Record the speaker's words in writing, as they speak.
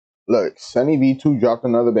Look, Sunny V2 dropped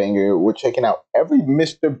another banger. We're checking out every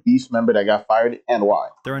Mr. Beast member that got fired and why.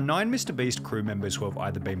 There are 9 Mr. Beast crew members who have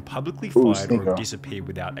either been publicly fired or have disappeared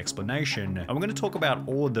without explanation. And we're going to talk about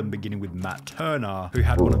all of them, beginning with Matt Turner, who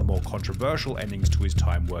had one of the more controversial endings to his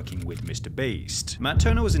time working with Mr. Beast. Matt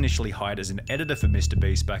Turner was initially hired as an editor for Mr.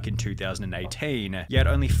 Beast back in 2018, yet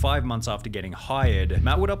only 5 months after getting hired,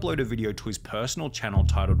 Matt would upload a video to his personal channel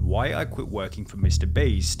titled "Why I Quit Working for Mr.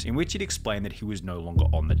 Beast," in which he'd explain that he was no longer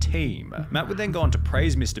on the team. Matt would then go on to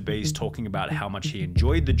praise Mr. Beast, talking about how much he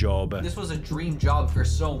enjoyed the job. This was a dream job for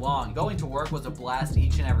so long. Going to work was a blast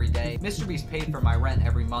each and every day. Mr. Beast paid for my rent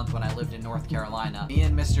every month when I lived in North Carolina. Me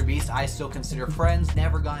and Mr. Beast, I still consider friends.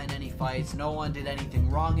 Never got in any fights. No one did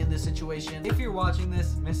anything wrong in this situation. If you're watching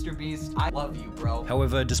this, Mr. Beast, I love you, bro.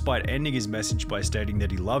 However, despite ending his message by stating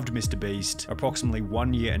that he loved Mr. Beast, approximately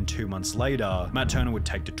 1 year and 2 months later, Matt Turner would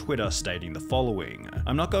take to Twitter stating the following: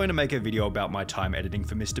 "I'm not going to make a video about my time editing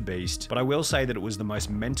for Mr. Beast, but I will say that it was the most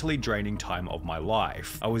mentally draining time of my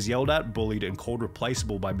life. I was yelled at, bullied, and called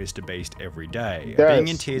replaceable by Mr. Beast every day. Being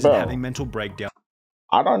in tears and having mental breakdown."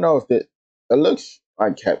 I don't know if it looks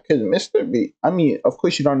like cap, because Mr. Beast, I mean, of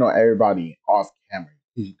course you don't know everybody off camera,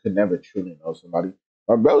 because you could never truly know somebody.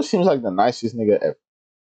 But bro seems like the nicest nigga ever.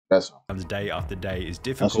 That's all. Day after day is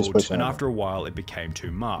difficult, and after a while it became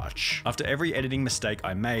too much. After every editing mistake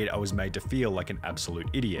I made, I was made to feel like an absolute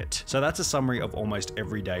idiot. So that's a summary of almost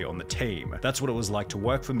every day on the team. That's what it was like to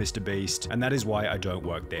work for Mr. Beast, and that is why I don't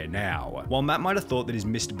work there now. While Matt might have thought that his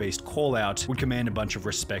Mr. Beast call out would command a bunch of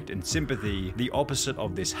respect and sympathy, the opposite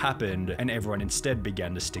of this happened, and everyone instead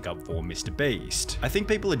began to stick up for Mr. Beast. I think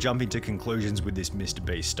people are jumping to conclusions with this Mr.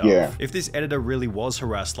 Beast stuff. Yeah. If this editor really was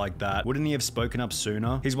harassed like that, wouldn't he have spoken up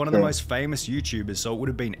sooner? He's one of the most famous YouTubers, so it would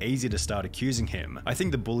have been easy to start accusing him. I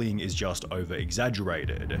think the bullying is just over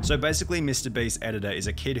exaggerated. So basically, Mr. Beast's editor is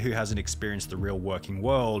a kid who hasn't experienced the real working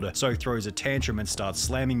world, so throws a tantrum and starts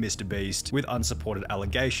slamming Mr. Beast with unsupported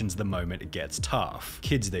allegations the moment it gets tough.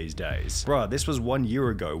 Kids these days. Bruh, this was 1 year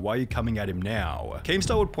ago, why are you coming at him now?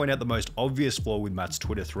 Keemstar would point out the most obvious flaw with Matt's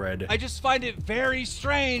Twitter thread. "I just find it very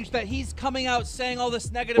strange that he's coming out saying all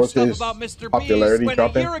this negative stuff about Mr. Beast when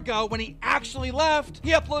a year ago, when he actually left, he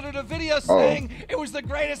uploaded a video saying it was the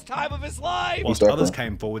greatest time of his life." Whilst others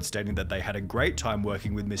came forward stating that they had a great time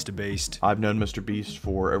working with Mr. Beast. I've known Mr. Beast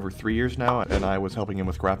for over 3 years now, and I was helping him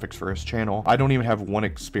with graphics for his channel. I don't even have one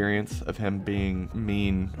experience of him being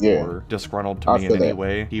mean or disgruntled to me in any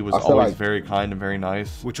way. He was always very kind and very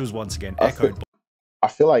nice. Which was once again echoed I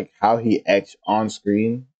feel like how he acts on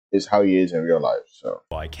screen is how he is in real life, so.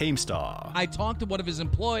 By Keemstar. "I talked to one of his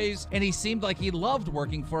employees, and he seemed like he loved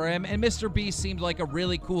working for him, and Mr. Beast seemed like a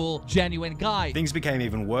really cool, genuine guy." Things became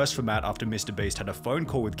even worse for Matt after Mr. Beast had a phone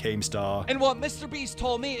call with Keemstar. "And what Mr. Beast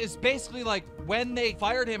told me is basically like when they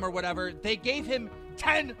fired him or whatever, they gave him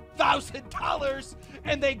 $10,000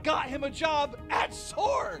 and they got him a job at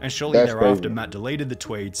SOAR." And shortly thereafter, Matt deleted the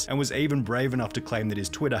tweets and was even brave enough to claim that his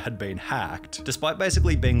Twitter had been hacked. Despite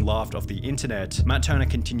basically being laughed off the internet, Matt Turner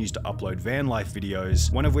continues to upload van life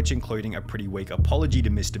videos, one of which including a pretty weak apology to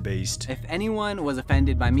Mr. Beast. "If anyone was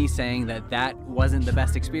offended by me saying that that wasn't the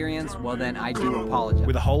best experience, well then I do apologize."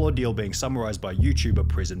 With the whole ordeal being summarized by YouTuber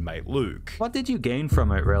prison mate Luke. "What did you gain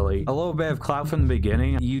from it, really? A little bit of clout from the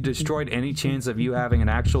beginning. You destroyed any chance of you having an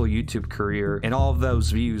actual YouTube career, and all of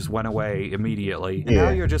those views went away immediately. And now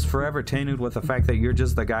you're just forever tainted with the fact that you're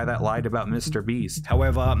just the guy that lied about Mr. Beast."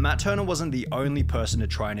 However, Matt Turner wasn't the only person to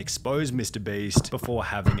try and expose Mr. Beast before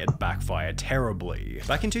having it backfire terribly.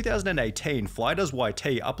 Back in 2018,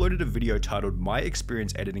 FlyDoesYT uploaded a video titled "My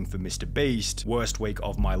Experience Editing for Mr. Beast, Worst Week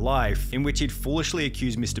of My Life," in which he'd foolishly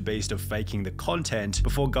accused Mr. Beast of faking the content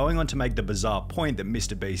before going on to make the bizarre point that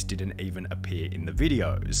Mr. Beast didn't even appear in the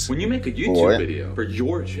videos. "When you make a YouTube video for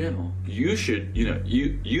your channel, you should,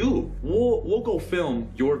 we'll go film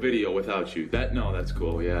your video without you. That's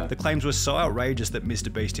cool, yeah." The claims were so outrageous that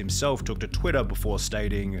Mr. Beast himself took to Twitter before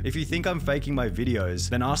stating, "If you think I'm faking my videos,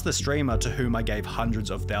 then ask the streamer to whom I gave hundreds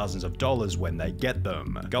of thousands of dollars when they get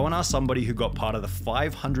them. Go and ask somebody who got part of the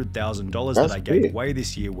 $500,000 that I gave away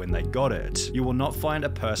this year when they got it. You will not find a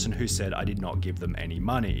person who said I did not give them any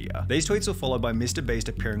money." These tweets were followed by Mr. Beast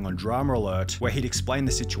appearing on Drama Alert, where he'd explain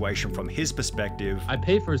the situation from his perspective. "I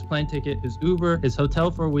paid for his plane ticket, his Uber, his hotel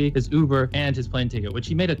for a week, his Uber, and his plane ticket," which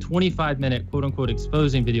he made a 25-minute quote-unquote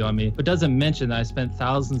exposing video on me, but doesn't mention that I spent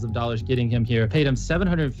thousands of dollars getting him here, paid him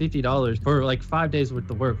 $750 for like 5 days worth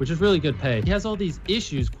of work, which is really good pay. He has all these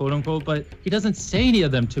issues, quote-unquote, but he doesn't say any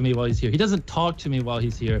of them to me while he's here. He doesn't talk to me while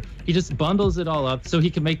he's here. He just bundles it all up so he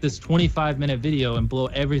can make this 25-minute video and blow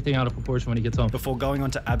everything out of proportion when he gets home. Before going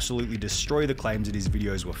on to absolutely destroy the claims that his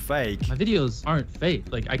videos were fake. My videos aren't fake.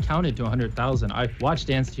 Like, I counted to 100,000. I watched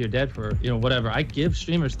Dance to Your Dead for, you know, whatever. I give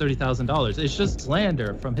streamers $30,000. It's just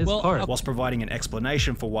slander from his part. Whilst providing an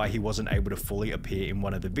explanation for why he wasn't able to fully appear in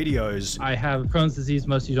one of the videos. I have Crohn's disease.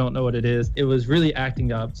 Most of you don't know what it is. It was really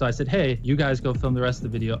acting up. So I said, hey, you guys go film the rest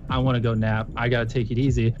of the video. I want to go nap. I got to take it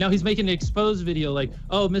easy. Now he's making an exposed video like,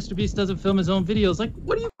 oh, MrBeast doesn't film his own videos. Like,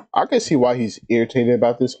 what do you... I can see why he's irritated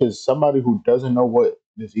about this, because somebody who doesn't know what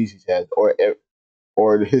disease he has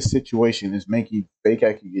or his situation is making fake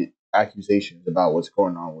accusations about what's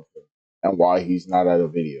going on with him and why he's not at a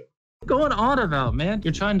video. Going on about, man?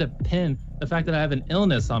 You're trying to pin the fact that I have an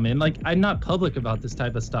illness on me, and like, I'm not public about this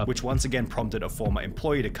type of stuff. Which once again prompted a former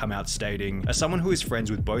employee to come out stating, as someone who is friends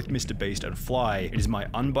with both MrBeast and Fly, it is my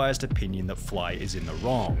unbiased opinion that Fly is in the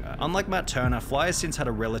wrong. Unlike Matt Turner, Fly has since had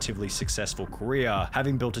a relatively successful career,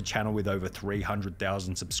 having built a channel with over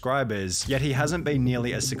 300,000 subscribers, yet he hasn't been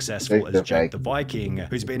nearly as successful as Jake the Viking,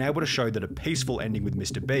 who's been able to show that a peaceful ending with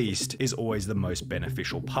MrBeast is always the most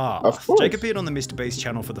beneficial path. Jake appeared on the MrBeast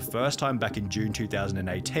channel for the first time back in June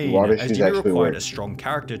 2018, as Jimmy required a strong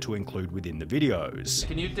character to include within the videos.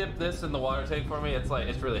 Can you dip this in the water tank for me? It's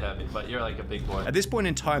really heavy, but you're like a big boy. At this point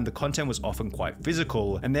in time, the content was often quite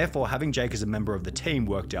physical, and therefore having Jake as a member of the team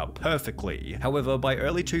worked out perfectly. However, by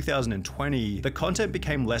early 2020, the content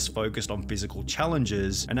became less focused on physical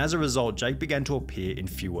challenges, and as a result, Jake began to appear in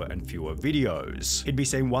fewer and fewer videos. He'd be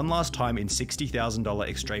seen one last time in $60,000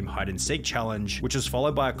 Extreme Hide and Seek Challenge, which was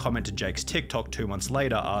followed by a comment to Jake's TikTok 2 months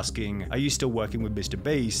later asking, "Are you still working with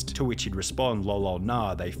MrBeast?" To which he'd respond, "Lol,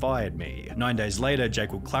 nah, they fired me." 9 days later,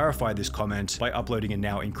 Jake would clarify this comment by uploading a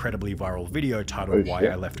now incredibly viral video titled "Why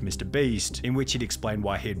I Left MrBeast," in which he'd explain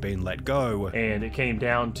why he had been let go. And it came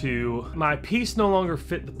down to my piece no longer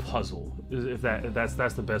fit the puzzle, if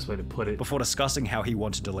that's the best way to put it. Before discussing how he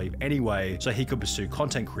wanted to leave anyway, so he could pursue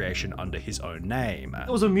content creation under his own name.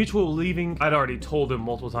 It was a mutual leaving. I'd already told him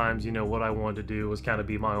multiple times, you know, what I wanted to do was kind of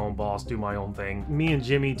be my own boss, do my own thing. Me and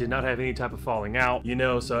Jimmy did not have any type of falling out, you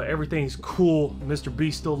know, so everything's cool.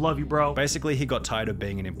 MrBeast still love you, bro. Basically, he got tired of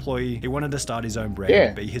being an employee. He wanted to start his own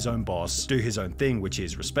brand, be his own boss, do his own thing, which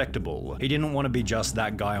is respectable. He didn't want to be just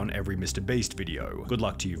that guy on every MrBeast video. Good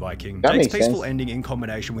luck to you, Viking. Jake's peaceful ending in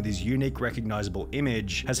combination with his unique, recognizable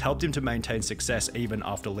image has helped him to maintain success even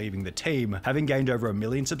after leaving the team, having gained over 1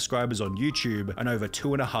 million subscribers on YouTube and over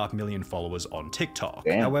 2.5 million followers on TikTok.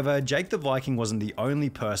 However, Jake the Viking wasn't the only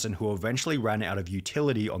person who eventually ran out of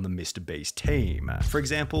utility on the MrBeast team. For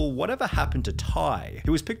example, whatever happened to Ty,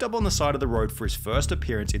 who was picked up on the side of the road for his first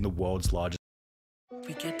appearance in the world's largest...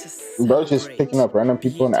 Bro, just picking up random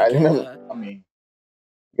people and adding them. I mean,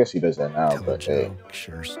 I guess he does that now, but hey.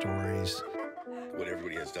 Share stories. What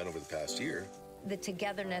everybody has done over the past year. The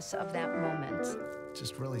togetherness of that moment.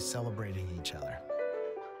 Just really celebrating each other.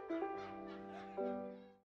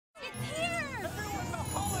 It's here! Everyone, the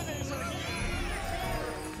holidays are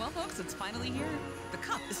here! Well, folks, it's finally here. The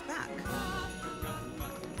cup is back.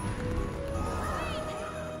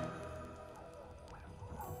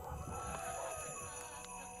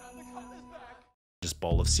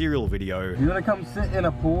 bowl of cereal video. You wanna come sit in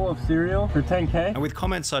a pool of cereal for 10K? And with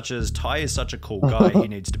comments such as, Ty is such a cool guy, he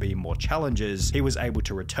needs to be in more challenges, he was able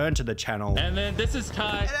to return to the channel. And then this is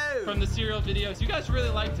Ty from the cereal videos. You guys really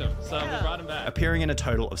liked him, so we brought him back. Appearing in a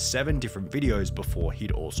total of 7 different videos before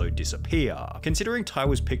he'd also disappear. Considering Ty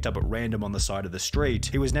was picked up at random on the side of the street,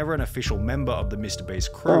 he was never an official member of the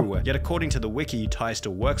MrBeast crew, yet according to the wiki, Ty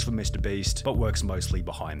still works for MrBeast, but works mostly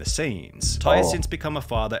behind the scenes. Ty has since become a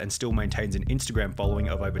father and still maintains an Instagram following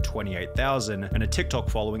of over 28,000 and a TikTok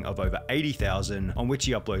following of over 80,000, on which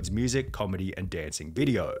he uploads music, comedy, and dancing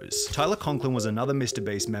videos. Tyler Conklin was another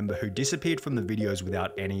MrBeast member who disappeared from the videos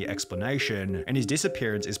without any explanation, and his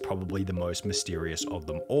disappearance is probably the most mysterious of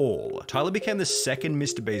them all. Tyler became the second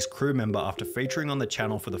MrBeast crew member after featuring on the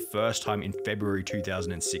channel for the first time in February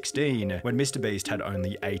 2016, when MrBeast had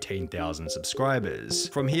only 18,000 subscribers.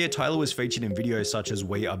 From here, Tyler was featured in videos such as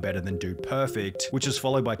We Are Better Than Dude Perfect, which was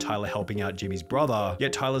followed by Tyler helping out Jimmy's brother,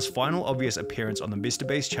 yet Tyler's final obvious appearance on the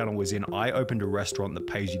MrBeast channel was in I Opened a Restaurant That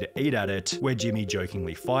Pays You to Eat At It, where Jimmy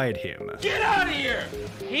jokingly fired him. Get out of here!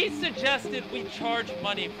 He suggested we charge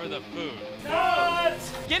money for the food. What?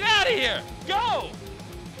 Get out of here! Go!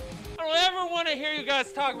 I don't ever want to hear you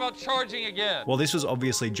guys talk about charging again. While this was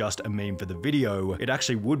obviously just a meme for the video, it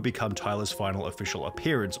actually would become Tyler's final official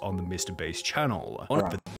appearance on the MrBeast channel.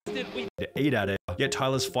 On it to eat at it, yet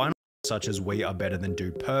Tyler's final such as We Are Better Than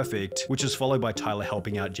Dude Perfect, which was followed by Tyler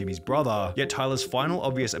helping out Jimmy's brother, yet Tyler's final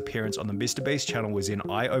obvious appearance on the MrBeast channel was in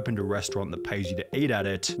I Opened a Restaurant That Pays You to Eat At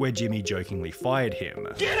It, where Jimmy jokingly fired him.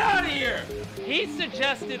 Get out of here! He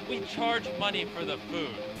suggested we charge money for the food.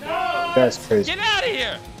 That's crazy. Get out of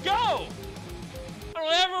here! Go! I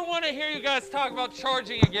don't ever want to hear you guys talk about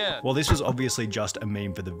charging again. While this was obviously just a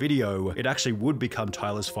meme for the video, it actually would become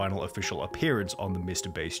Tyler's final official appearance on the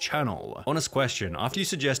MrBeast channel. Honest question, after you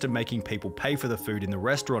suggested making people pay for the food in the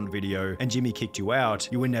restaurant video and Jimmy kicked you out,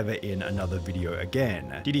 you were never in another video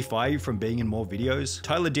again. Did he fire you from being in more videos?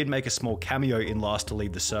 Tyler did make a small cameo in Last to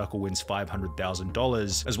Leave the Circle Wins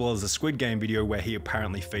 $500,000, as well as the Squid Game video where he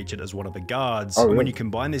apparently featured as one of the guards. And when you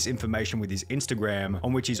combine this information with his Instagram,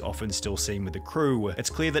 on which he's often still seen with the crew, it's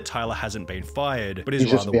clear that Tyler hasn't been fired, but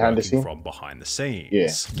is rather working from behind the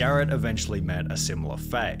scenes. Garrett eventually met a similar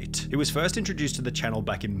fate. He was first introduced to the channel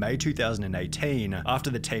back in May 2018 after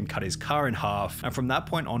the team cut his car in half, and from that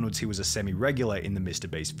point onwards he was a semi-regular in the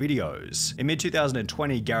MrBeast videos. In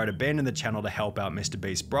mid-2020, Garrett abandoned the channel to help out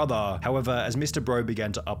MrBeast's brother. However, as Mr. Bro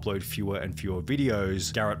began to upload fewer and fewer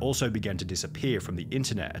videos, Garrett also began to disappear from the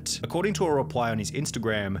internet. According to a reply on his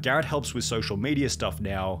Instagram, Garrett helps with social media stuff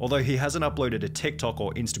now, although he hasn't uploaded a TikTok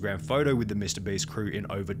or Instagram photo with the MrBeast crew in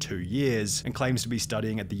over 2 years, and claims to be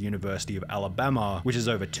studying at the University of Alabama, which is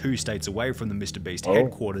over 2 states away from the MrBeast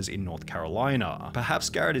headquarters in North Carolina. Perhaps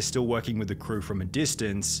Garrett is still working with the crew from a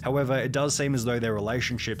distance, however, it does seem as though their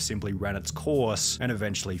relationship simply ran its course and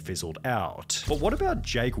eventually fizzled out. But what about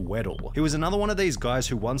Jake Weddle? He was another one of these guys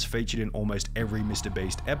who once featured in almost every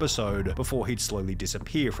MrBeast episode before he'd slowly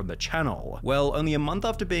disappear from the channel. Well, only a month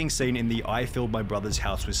after being seen in the I Filled My Brother's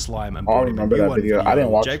House with Slime and Brought Him a New One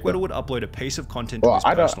video, Jake Weddle would upload a piece of content to his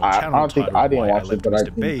personal channel titled Why I Left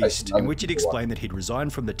MrBeast, in which he'd explained that he'd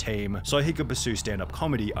resigned from the team so he could pursue stand-up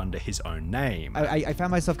comedy under his own name. I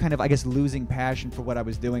found myself kind of, I guess, losing passion for what I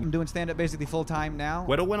was doing. I'm doing stand-up basically full-time now.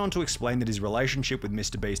 Weddle went on to explain that his relationship with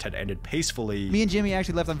MrBeast had ended peacefully. Me and Jimmy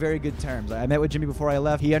actually left on very good terms. I met with Jimmy before I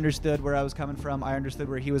left. He understood where I was coming from. I understood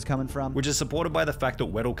where he was coming from. Which is supported by the fact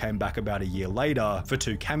that Weddle came back about a year later for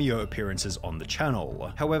 2 cameo appearances on the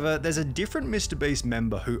channel. However, there's a different MrBeast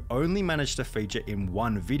member who only managed to feature in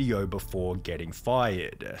 1 video before getting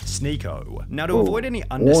fired. Sneako. Now, to avoid any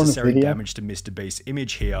unnecessary damage to MrBeast's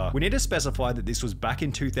image here, we need to specify that this was back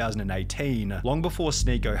in 2018, long before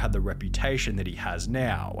Sneako had the reputation that he has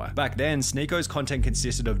now. Back then, Sneako's content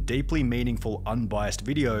consisted of deeply meaningful, unbiased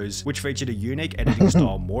videos, which featured a unique editing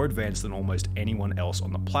style more advanced than almost anyone else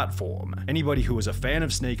on the platform. Anybody who was a fan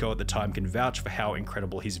of Sneako at the time can vouch for how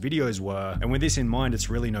incredible his videos were, and with this in mind, it's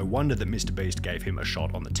really no wonder that MrBeast gave him a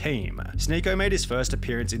shot on the team. Sneako made his first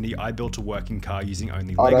appearance in the I Built a Working Car Using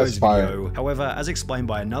Only Legos video. However, as explained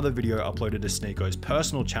by another video uploaded to Sneako's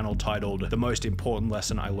personal channel titled The Most Important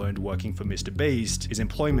Lesson I Learned Working for MrBeast, his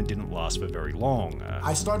employment didn't last for very long.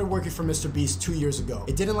 I started working for MrBeast 2 years ago.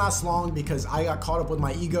 It didn't last long because I got caught up with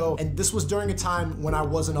my ego, and this was during a time when I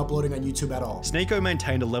wasn't uploading on YouTube at all. Sneako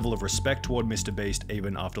maintained a level of respect toward MrBeast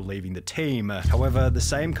even after leaving the team. However, the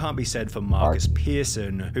same can't be said for Marcus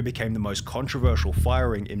Pearson, who became the most controversial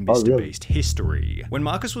firing in MrBeast history. When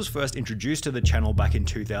Marcus was first introduced to the channel back in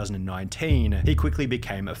 2019, he quickly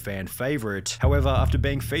became a fan favorite. However, after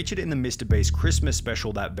being featured in the MrBeast Christmas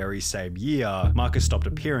special that very same year, Marcus stopped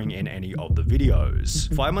appearing in any of the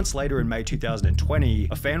videos. 5 months later in May 2020,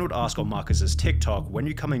 a fan would ask on Marcus's TikTok, "When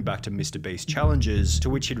you coming back to MrBeast challenges?" to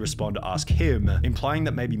which he'd respond to ask him, implying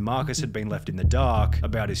that maybe Marcus had been left in the dark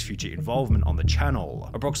about his future involvement on the channel.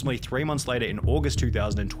 Approximately 3 months later in August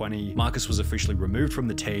 2020, Marcus was officially removed from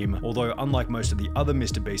the team, although unlike most of the other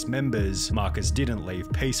MrBeast members, Marcus didn't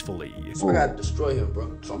leave peacefully. I gotta destroy him,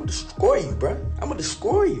 bro. So I'm gonna destroy you, bro. I'm gonna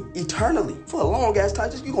destroy you eternally. For a long ass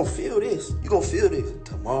time, you gonna feel this. You gonna feel this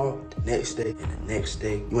tomorrow, the next day, and the next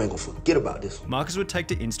day. You ain't gonna forget about this one. Marcus would take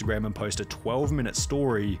to Instagram and post a 12-minute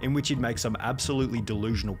story in which he'd make some absolutely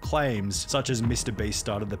delusional claims, such as MrBeast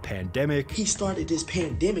started the pandemic. He started this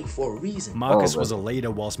pandemic for a reason. Marcus was a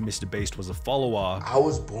leader whilst MrBeast was a follower. I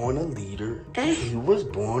was born a leader and he was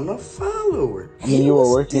born a follower. I mean, you were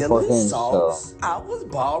working for him, so. I was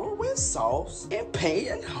borrowing sauce and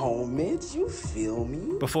paying homage, you feel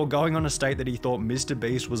me? Before going on to state that he thought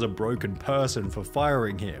MrBeast was a broken person for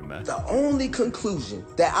firing him. The only conclusion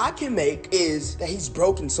that I can make is that he's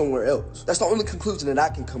broken somewhere else. That's the only conclusion that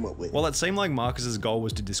I can come up with. While it seemed like Marcus's goal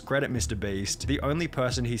was to discredit MrBeast, the only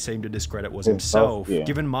person he seemed to discredit was himself,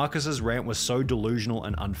 given Marcus's rant was so delusional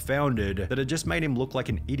and unfounded that it just made him look like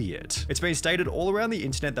an idiot. It's been stated all around the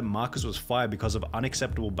internet that Marcus was fired because of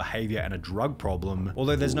unacceptable behavior and a drug problem,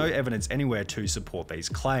 although there's no evidence anywhere to support these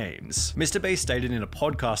claims. MrBeast stated in a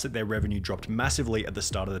podcast that their revenue dropped massively at the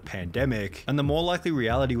start of the pandemic, and the more likely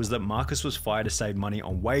reality was that Marcus was fired to save money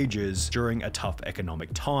on wages during a tough economic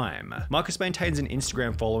time. Marcus maintains an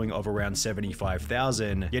Instagram following of around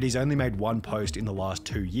 75,000, yet he's only made 1 post in the last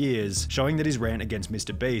 2 years, showing that his rant against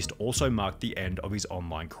MrBeast also marked the end of his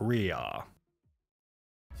online career.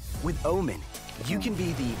 With Omen, you can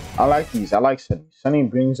be the... I like these. I like Sunny. Sunny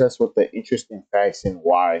brings us with the interesting facts and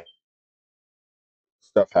why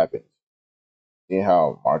stuff happens. See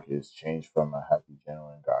how Marcus changed from a happy,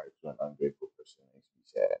 genuine guy to an ungrateful person. Makes me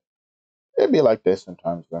sad. It'd be like this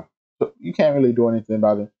sometimes, though. So you can't really do anything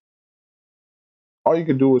about it. All you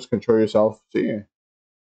can do is control yourself. See you.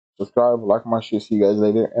 Subscribe, like my shit. See you guys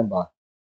later, and bye.